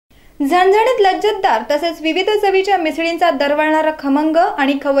झणझणीत लज्जतदार तसेच विविध चवीच्या मिसळींचा दरवळणारा खमंग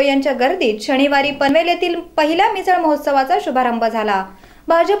आणि खवय्यांच्या गर्दीत शनिवारी पनवेल येथील पहिल्या मिसळ महोत्सवाचा शुभारंभ झाला।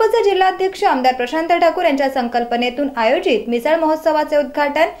 भाजपचे जिल्हाध्यक्ष आमदार प्रशांत ठाकूर यांच्या संकल्पनेतून आयोजित मिसळ महोत्सवाचे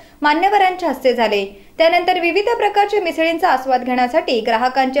उद्घाटन मान्यवरांच्या हस्ते झाले। त्यानंतर विविध प्रकारच्या मिसळींचा आस्वाद घेण्यासाठी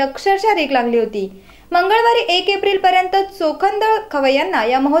ग्राहकांची अक्षरशः रीघ लागली होती। मंगळवारी 1 एप्रिल पर्यंत चोखंद खवय्यांना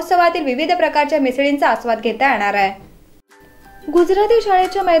या महोत्सवातील विविध प्रकारच्या मिसळींचा आस्वाद घेता येणार आहे। गुजराती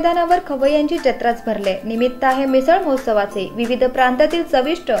शाळेच्या मैदानावर खवय्यांची जत्राच भरले। निमित्त आहे मिसळ महोत्सवाचे। विविध प्रांतातील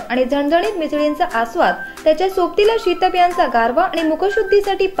चविष्ट आणि झणझणीत मिसळींचा आस्वाद, त्याच्या सोबतीला शीतपेयांचा गारवा आणि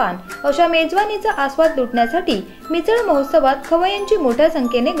मुखशुद्धीसाठी पान अशा मेजवानीचा आस्वाद लुटण्यासाठी मिसळ महोत्सवात खवय्यांची मोठ्या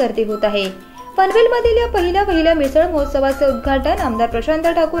संख्येने गर्दी होत आहे। पनवेलमधील या पहिल्या मिसळ महोत्सवाचे उद्घाटन आमदार प्रशांत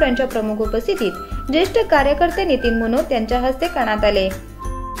ठाकूर यांच्या प्रमुख उपस्थितीत ज्येष्ठ कार्यकर्ते नितीन मुनोत यांच्या हस्ते करण्यात आले।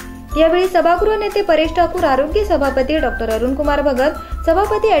 यावेळी सभागृह नेते परेश ठाकूर, आरोग्य सभापती डॉक्टर अरुण कुमार भगत,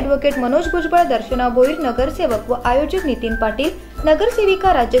 सभापती ॲडव्होकेट मनोज भुजबळ, दर्शना भोईर, नगरसेवक व आयोजक नितीन पाटील,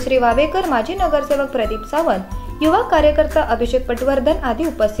 नगरसेविका राज्यश्री वावेकर, माजी नगरसेवक प्रदीप सावंत, युवा कार्यकर्ता अभिषेक पटवर्धन आदी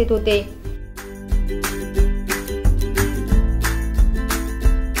उपस्थित होते।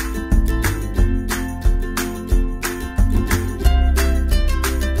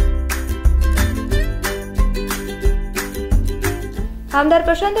 आमदार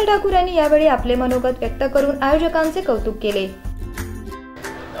प्रशांत ठाकूर यांनी यावेळी आपले मनोगत व्यक्त करून आयोजकांचे कौतुक केले।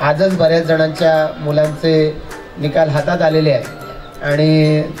 आजच बऱ्याच जणांच्या मुलांचे निकाल हातात आलेले आहेत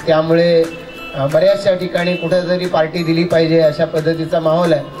आणि त्यामुळे बऱ्याचशा ठिकाणी कुठेतरी पार्टी दिली पाहिजे अशा पद्धतीचा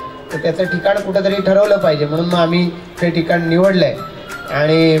माहोल आहे। तर त्याचं ठिकाण कुठेतरी ठरवलं पाहिजे म्हणून मग आम्ही ते ठिकाण निवडलंय।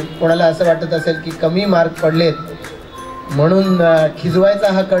 आणि कोणाला असं वाटत असेल की कमी मार्क पडलेत म्हणून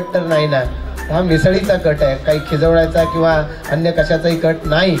खिजवायचा हा कट तर नाही ना, हा मिसळीचा कट आहे, काही खिजवण्याचा किंवा अन्य कशाचाही कट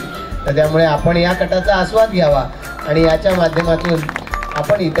नाही। तर त्यामुळे आपण या कटाचा आस्वाद घ्यावा आणि याच्या माध्यमातून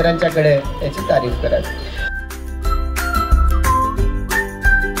आपण इतरांच्याकडे याची तारीफ करावी।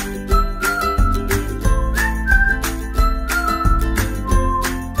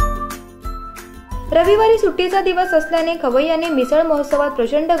 रविवारी सुट्टीचा दिवस असल्याने खवय्यांनी मिसळ महोत्सवात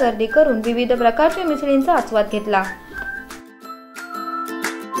प्रचंड गर्दी करून विविध प्रकारच्या मिसळींचा आस्वाद घेतला।